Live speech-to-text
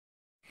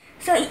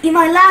So in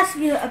my last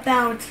video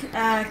about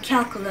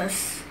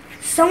calculus,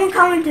 someone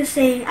commented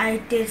saying I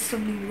did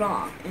something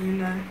wrong,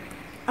 and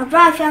after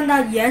I found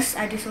out yes,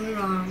 I did something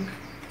wrong.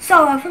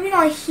 So something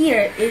on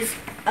here is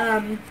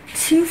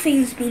two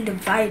things being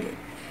divided,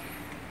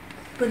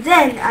 but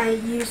then I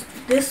used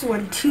this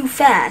one too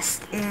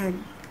fast,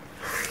 and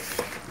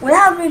what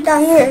happened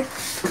down here?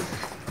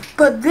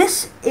 But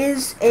this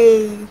is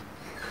a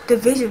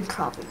division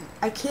problem.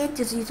 I can't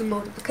just use a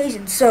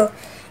multiplication. So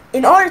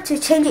in order to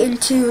change it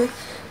into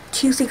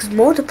two things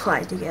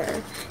multiplied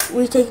together,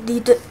 we take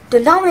the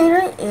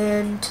denominator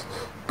and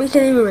break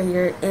the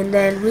numerator, and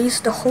then raise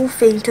the whole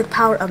thing to the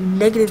power of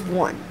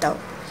 -1. That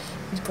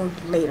is going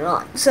later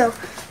on. So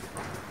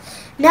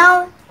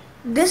now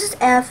this is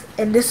F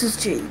and this is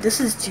G.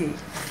 This is G.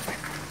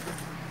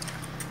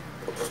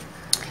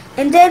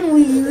 And then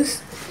we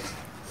use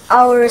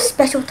our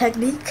special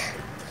technique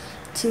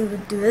to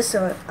do this.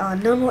 So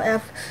normal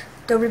F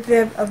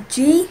derivative of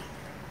G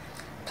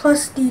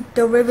plus the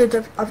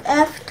derivative of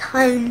F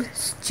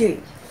times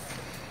G.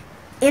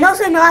 And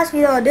also in the last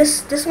video,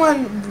 this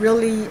one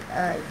really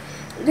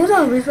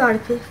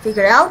hard to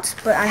figure out,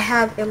 but I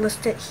have it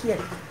listed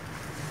here.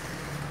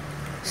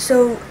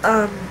 So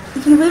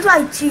if you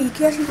rewrite G, you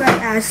can actually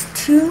write as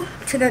 2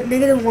 to the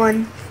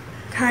 -1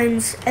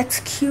 times x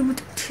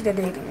cubed to the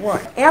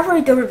 -1. And I've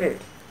already derivative.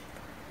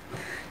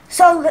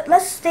 So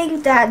let's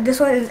think that this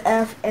one is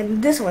F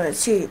and this one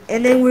is G,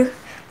 and then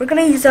we're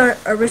gonna use our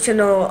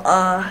original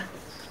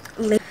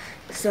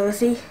so let's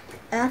see,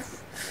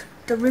 F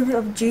derivative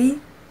of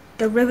G,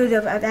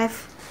 derivative of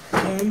F,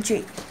 and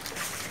G.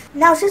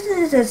 Now since this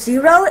is a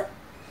 0,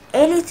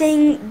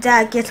 anything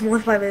that gets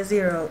multiplied by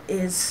 0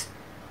 is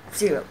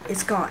 0.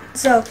 It's gone.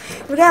 So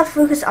we're gonna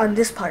focus on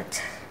this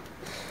part.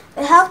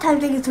 A half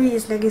times -3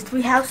 is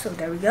 -3 halves. So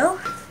there we go.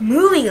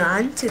 Moving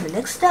on to the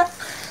next step.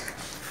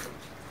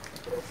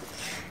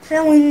 So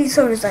now we need to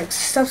sort of like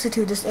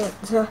substitute this in.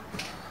 So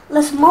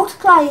let's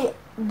multiply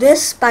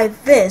this by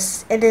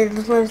this, and then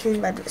this one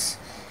thing by this.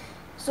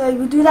 So if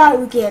we do that,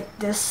 we get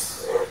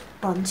this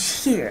bunch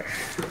here.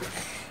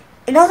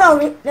 And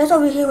also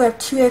over here we have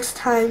 2x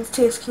times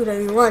 2x cubed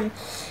over 1.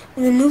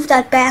 And then move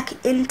that back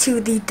into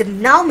the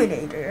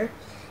denominator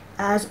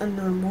as a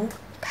normal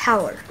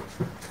power.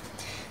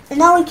 And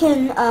now we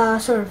can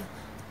sort of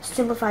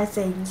simplify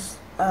things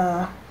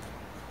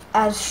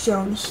as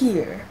shown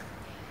here.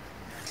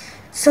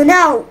 So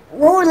now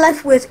what we're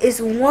left with is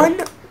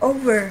 1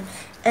 over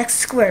x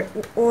squared,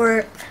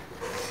 or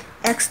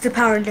x to the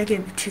power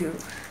 -2.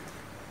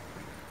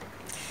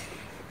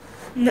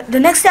 The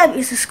next step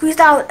is to squeeze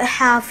out a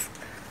half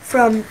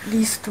from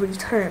these three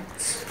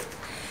terms.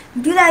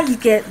 You do that, you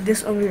get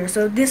this over here.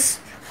 So this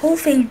whole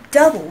thing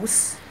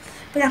doubles,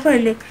 but I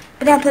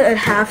put a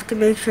half to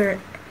make sure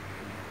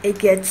it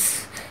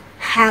gets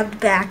halved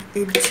back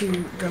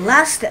into the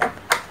last step.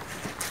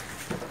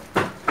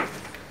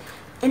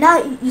 And now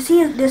you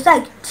see there's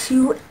like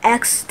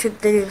 2x to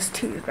the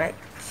 -2, right?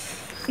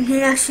 You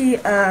can actually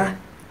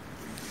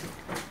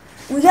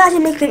we can actually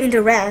make them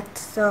interact.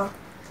 So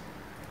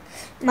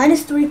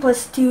 -3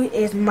 plus 2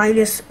 is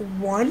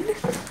 -1,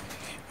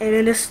 and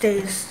then this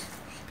stays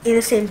in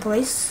the same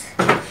place.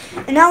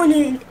 And now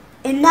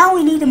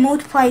we need to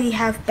multiply the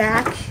half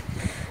back.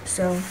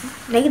 So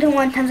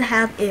 -1 times a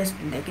half is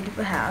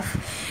 -a half.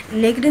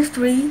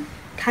 -3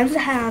 times a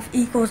half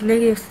equals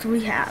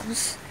 -3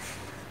 halves.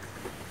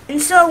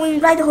 And so when you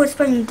write the whole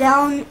expression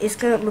down, it's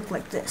gonna look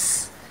like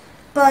this.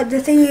 But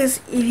the thing is,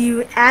 if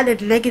you add a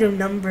negative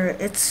number,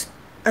 it's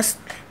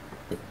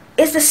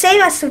the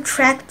same as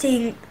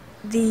subtracting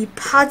the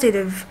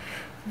positive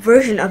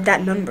version of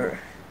that number.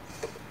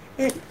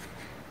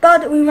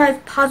 But we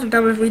write positive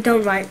numbers, we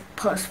don't write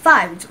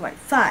 +5, we just write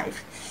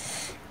 5.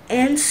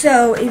 And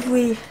so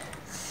we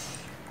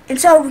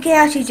can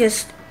actually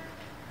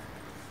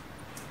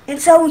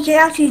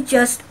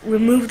just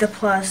remove the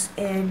plus,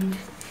 and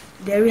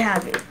there we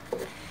have it.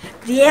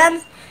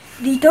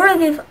 The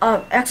derivative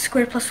of x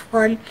squared plus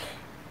 1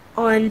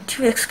 on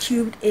 2x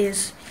cubed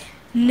is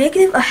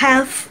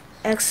 -1/2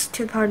 x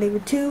to the power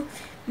 -2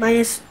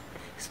 minus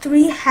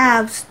 3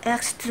 halves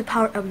x to the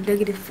power of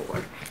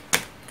 -4.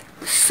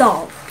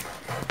 Solve.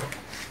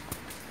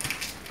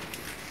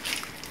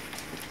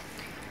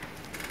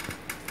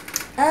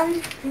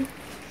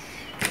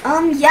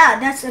 Yeah,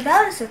 that's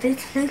about it. So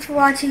thanks for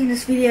watching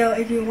this video.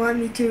 If you want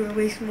me to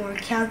release more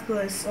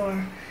calculus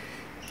or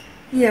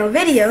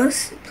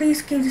videos,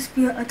 please give this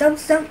video a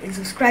thumbs up and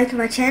subscribe to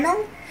my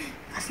channel.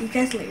 I'll see you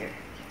guys later.